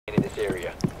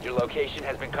Your location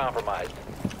has been compromised.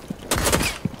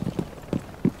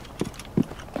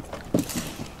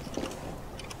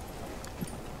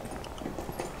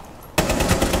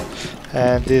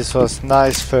 And this was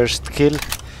nice first kill.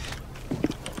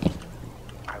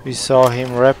 We saw him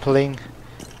rappelling.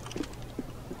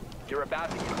 You're about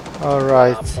to use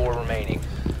Alright. 4 remaining.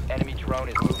 Enemy drone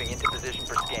is moving into position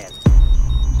for scan.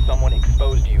 Someone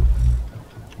exposed you.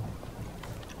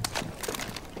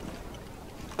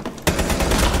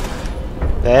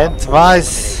 And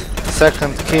twice.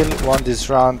 Second kill, won this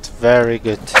round. Very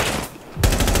good.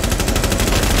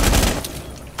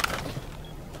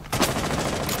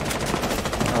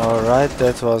 Alright,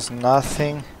 that was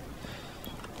nothing.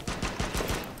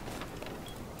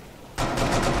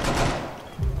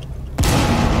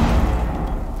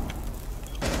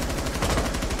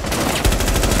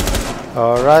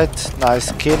 Alright,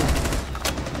 nice kill.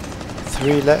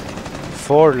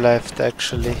 4 left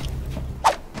actually.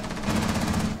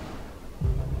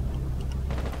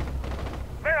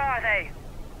 Where are they?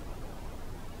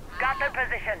 Got their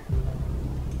position.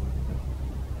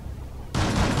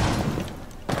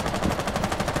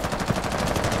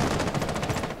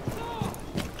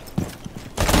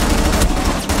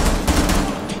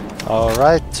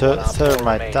 Alright,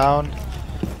 thermite down.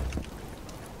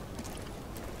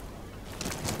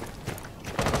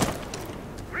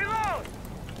 Reload!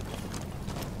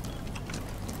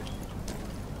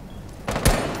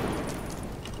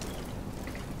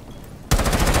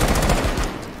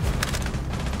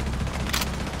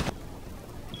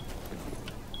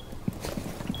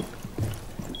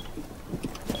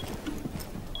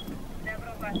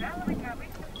 Добро пожаловать на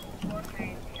выставку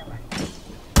 «Сборное дело».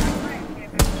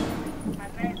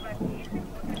 Одна из важнейших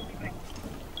отраслей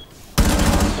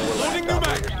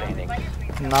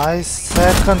России. Nice,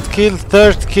 second kill,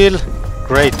 third kill.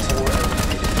 Great.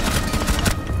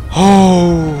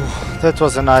 Oh, that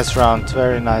was a nice round,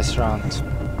 very nice round.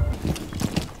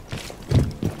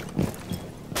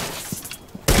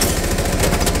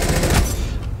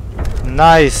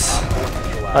 Nice.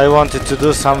 I wanted to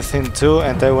do something too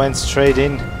and I went straight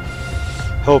in,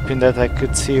 hoping that I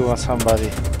could see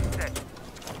somebody.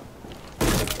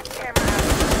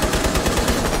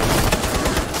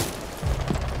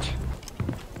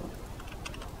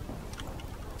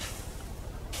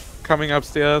 Coming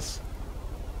upstairs.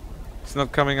 He's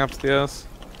not coming upstairs.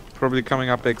 Probably coming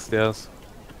up backstairs.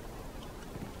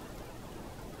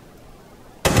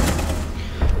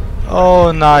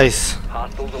 Oh, nice.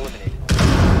 Hostiles eliminated.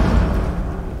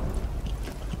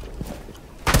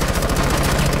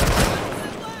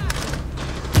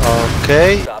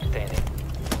 Okay. Stop standing.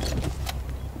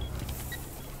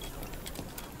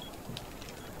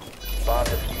 Bomb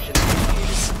diffusion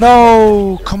initiated.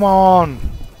 No, come on.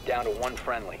 Down to 1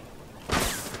 friendly.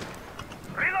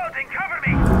 Reloading, cover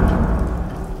me!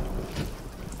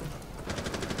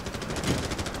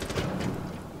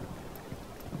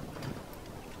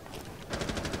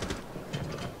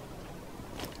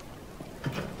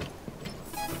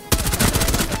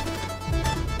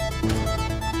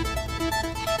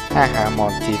 Haha,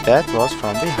 Monty, that was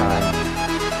from behind.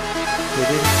 You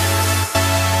didn't